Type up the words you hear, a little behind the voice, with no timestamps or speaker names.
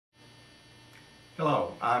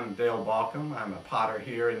Hello, I'm Dale Balcom. I'm a potter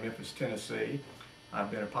here in Memphis, Tennessee.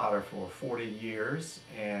 I've been a potter for 40 years,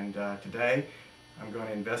 and today I'm going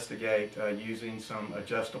to investigate using some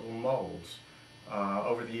adjustable molds.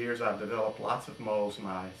 Over the years I've developed lots of molds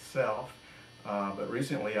myself, but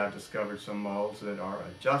recently I've discovered some molds that are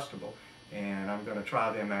adjustable, and I'm going to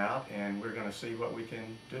try them out and we're going to see what we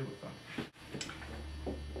can do with them.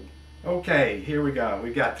 Okay, here we go.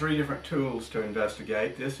 We've got three different tools to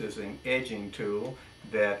investigate. This is an edging tool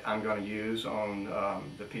that I'm going to use on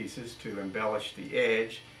the pieces to embellish the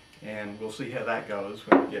edge, and we'll see how that goes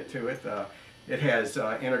when we get to it. It has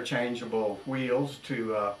interchangeable wheels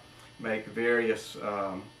to make various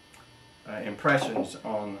impressions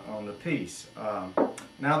on the piece.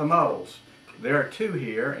 Now the molds. There are two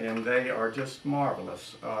here and they are just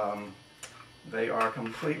marvelous. They are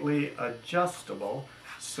completely adjustable,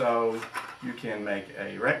 so you can make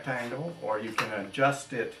a rectangle or you can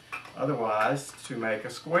adjust it otherwise to make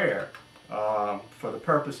a square. For the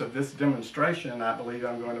purpose of this demonstration, I believe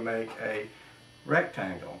I'm going to make a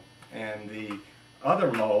rectangle. And the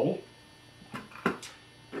other mold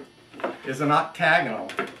is an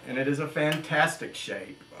octagonal, and it is a fantastic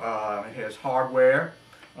shape. It has hardware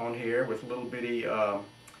on here with little bitty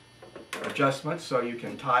adjustments so you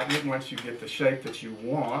can tighten it once you get the shape that you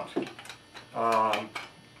want.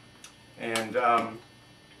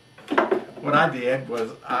 What I did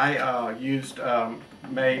was I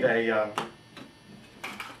made a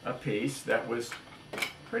piece that was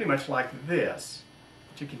pretty much like this.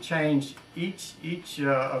 But you can change each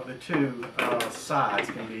of the two sides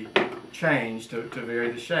can be changed to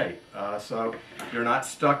vary the shape. So you're not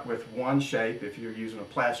stuck with one shape if you're using a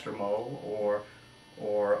plaster mold or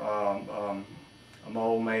a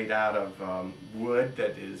mold made out of wood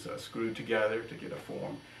that is screwed together to get a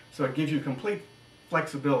form. So it gives you complete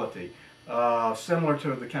flexibility, similar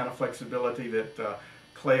to the kind of flexibility that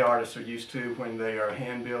clay artists are used to when they are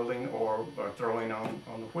hand building or throwing on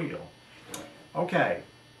the wheel. Okay,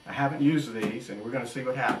 I haven't used these and we're going to see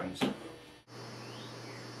what happens.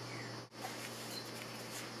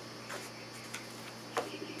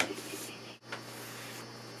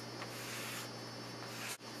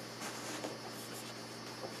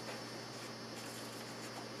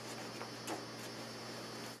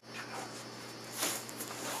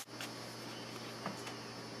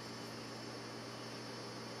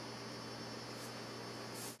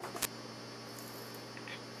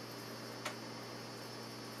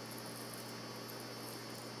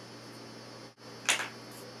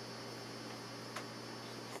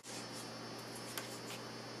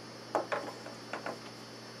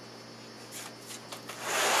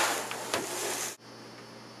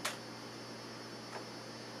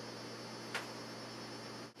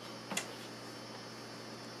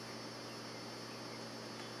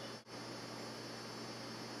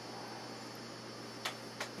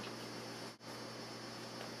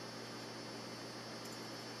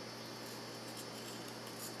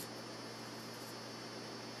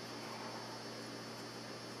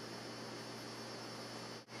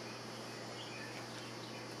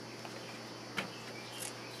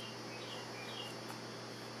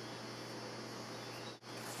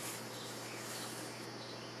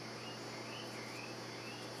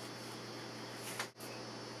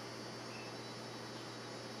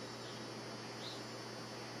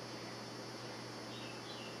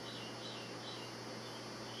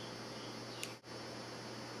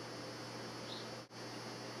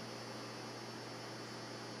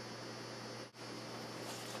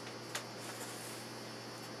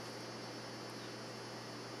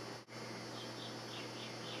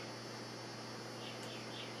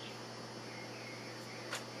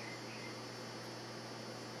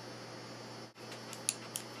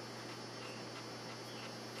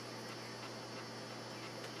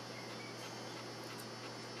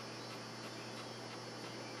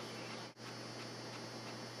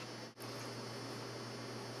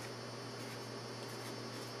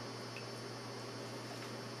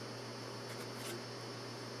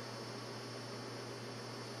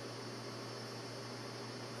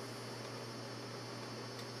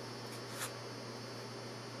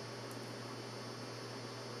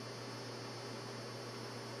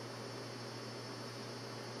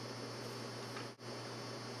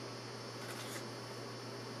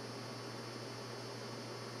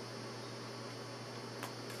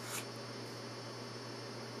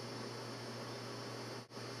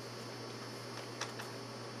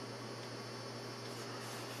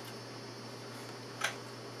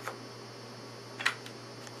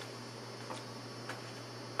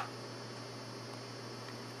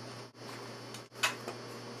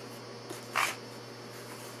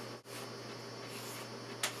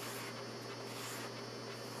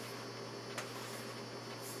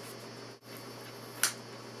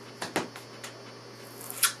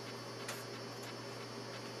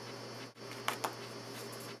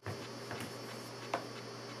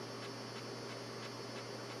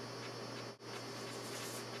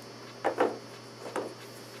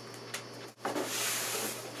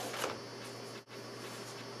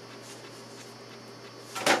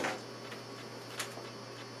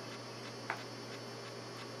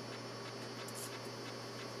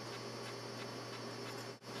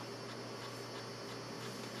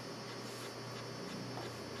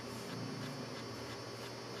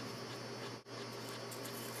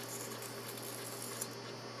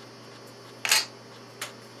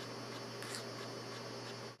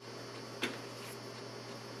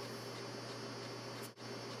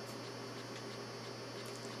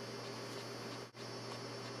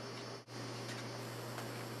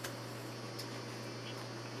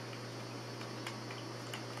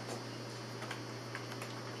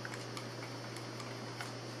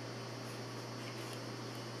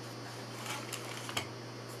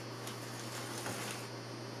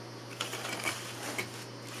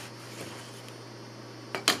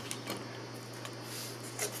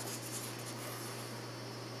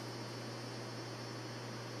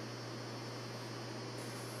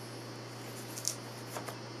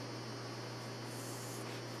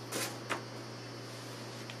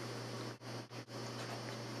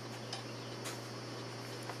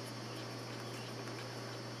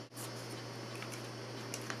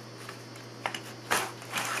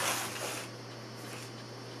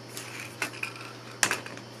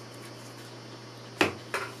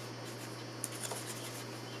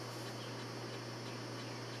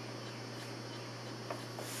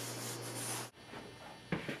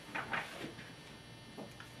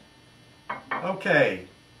 Okay,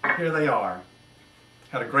 here they are.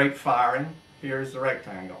 Had a great firing. Here's the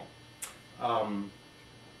rectangle.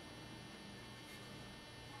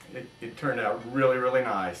 It turned out really, really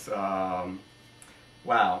nice. Wow,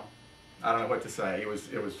 I don't know what to say. It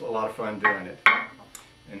was a lot of fun doing it.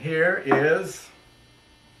 And here is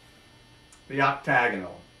the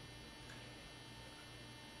octagonal.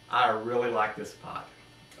 I really like this pot.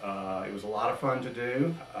 It was a lot of fun to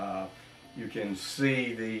do. You can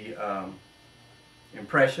see the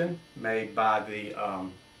impression made by the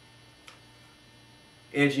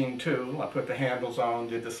edging tool. I put the handles on,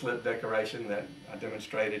 did the slip decoration that I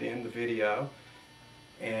demonstrated in the video,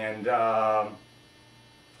 and I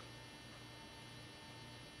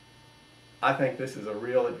think this is a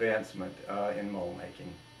real advancement in mold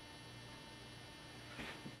making.